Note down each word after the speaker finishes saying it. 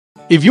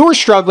If you're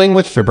struggling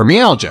with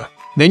fibromyalgia,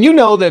 then you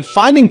know that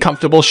finding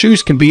comfortable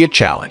shoes can be a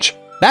challenge.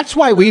 That's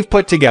why we've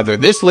put together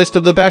this list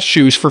of the best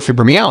shoes for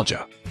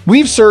fibromyalgia.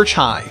 We've searched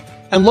high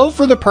and low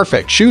for the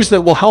perfect shoes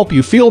that will help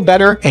you feel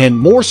better and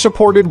more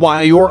supported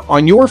while you're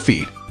on your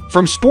feet.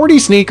 From sporty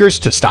sneakers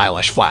to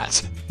stylish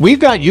flats,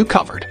 we've got you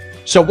covered.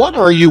 So what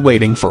are you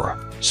waiting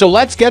for? So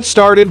let's get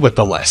started with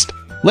the list.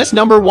 List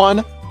number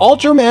 1.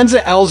 ALTRA Men's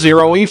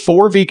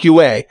L0E4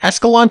 VQA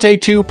Escalante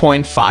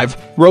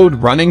 2.5 Road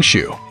Running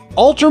Shoe.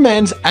 ALTRA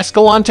Men's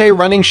Escalante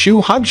running shoe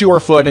hugs your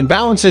foot and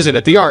balances it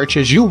at the arch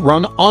as you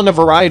run on a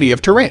variety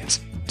of terrains.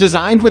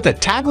 Designed with a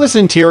tagless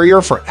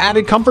interior for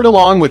added comfort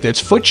along with its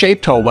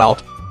foot-shaped toe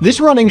welt,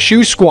 this running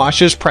shoe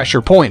squashes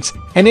pressure points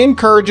and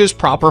encourages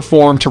proper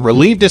form to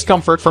relieve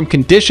discomfort from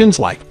conditions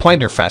like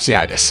plantar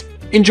fasciitis.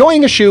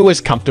 Enjoying a shoe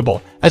as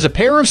comfortable as a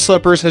pair of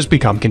slippers has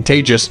become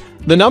contagious.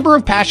 The number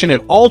of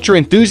passionate ALTRA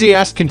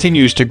enthusiasts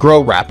continues to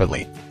grow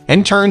rapidly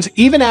and turns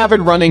even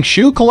avid running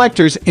shoe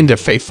collectors into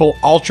faithful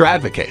ALTRA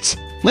advocates.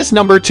 List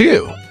number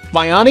 2.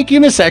 Vionic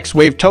Unisex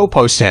Wave Toe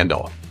Post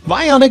Sandal.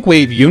 Vionic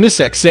Wave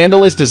Unisex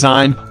Sandal is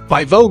designed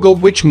by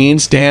Vogue, which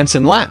means dance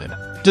in Latin.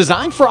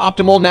 Designed for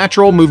optimal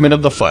natural movement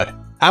of the foot,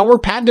 our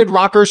patented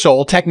rocker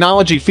sole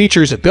technology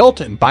features a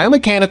built-in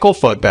biomechanical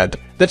footbed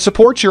that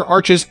supports your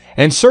arches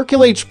and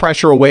circulates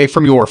pressure away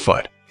from your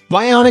foot.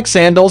 Vionic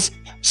sandals,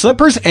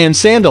 slippers, and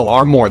sandal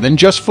are more than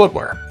just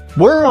footwear.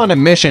 We're on a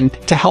mission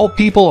to help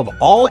people of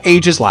all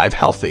ages live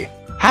healthy,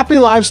 happy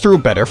lives through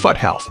better foot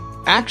health.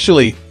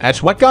 Actually,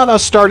 that's what got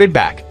us started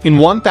back in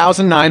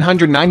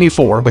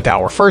 1994 with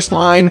our first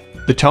line,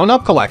 the Tone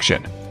Up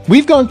Collection.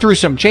 We've gone through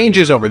some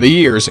changes over the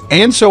years,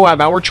 and so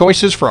have our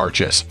choices for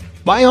arches.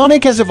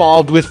 Vionic has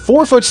evolved with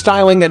forefoot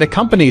styling that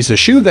accompanies a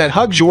shoe that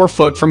hugs your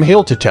foot from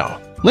heel to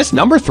toe. List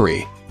number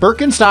 3.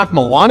 Birkenstock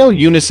Milano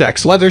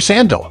Unisex Leather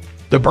Sandal.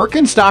 The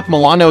Birkenstock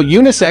Milano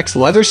Unisex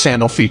Leather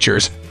Sandal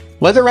features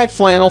leatherette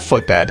flannel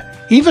footbed,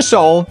 EVA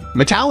sole,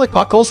 metallic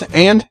buckles,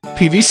 and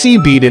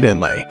PVC beaded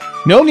inlay.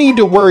 No need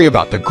to worry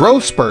about the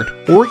growth spurt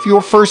or if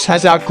your first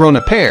has outgrown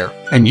a pair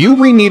and you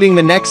re-needing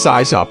the next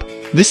size up.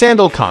 This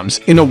sandal comes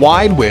in a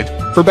wide width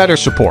for better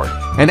support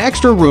and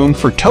extra room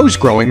for toes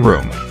growing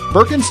room.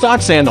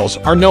 Birkenstock sandals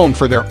are known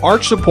for their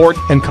arch support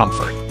and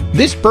comfort.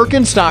 This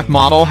Birkenstock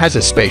model has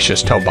a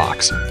spacious toe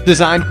box,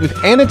 designed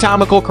with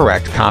anatomical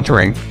correct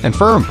contouring and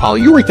firm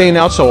polyurethane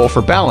outsole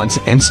for balance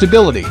and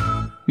stability.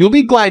 You'll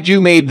be glad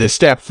you made this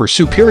step for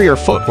superior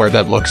footwear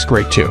that looks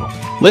great too.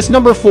 List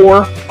number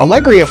 4.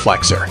 Alegria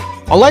Flexer.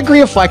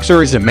 Alegria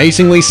Flexer is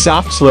amazingly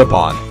soft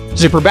slip-on.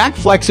 Zipper back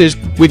flexes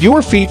with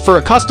your feet for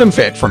a custom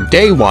fit from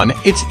day one.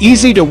 It's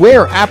easy to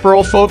wear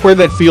apparel footwear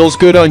that feels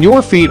good on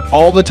your feet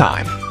all the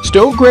time.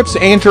 Stow grips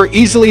anchor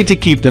easily to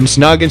keep them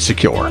snug and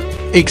secure.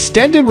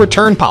 Extended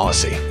return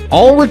policy.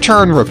 All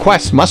return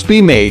requests must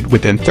be made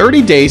within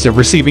 30 days of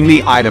receiving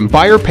the item.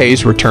 Buyer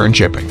pays return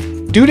shipping.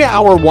 Due to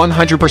our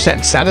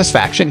 100%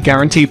 satisfaction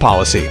guarantee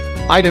policy,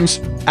 items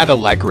at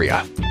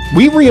Alegria.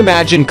 We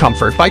reimagine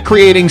comfort by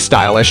creating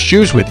stylish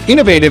shoes with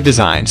innovative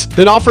designs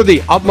that offer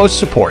the utmost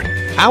support.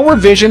 Our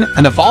vision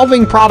and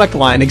evolving product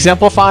line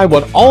exemplify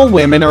what all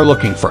women are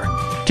looking for,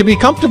 to be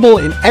comfortable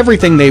in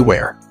everything they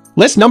wear.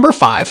 List number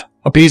 5.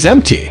 Appease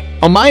MT.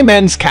 Emey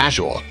Men's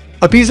Casual.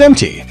 Appease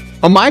MT.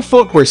 Emey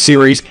Footwear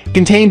series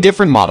contain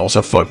different models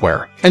of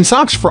footwear and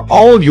socks for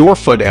all of your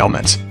foot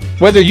ailments.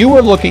 Whether you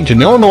are looking to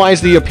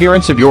normalize the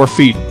appearance of your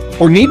feet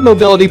or need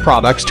mobility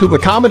products to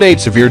accommodate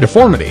severe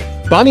deformity,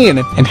 bunion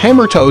and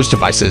hammer toes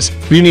devices,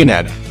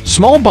 Vionic,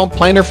 small bump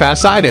plantar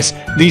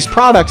fasciitis, these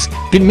products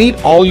can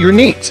meet all your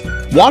needs.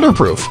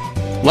 Waterproof.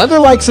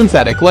 Leather-like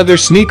synthetic leather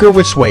sneaker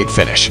with suede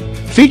finish.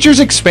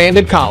 Features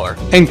expanded collar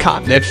and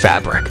cotton knit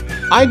fabric.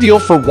 Ideal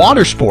for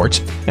water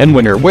sports and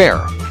winter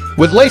wear,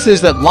 with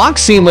laces that lock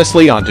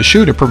seamlessly onto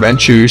shoe to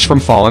prevent shoes from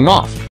falling off.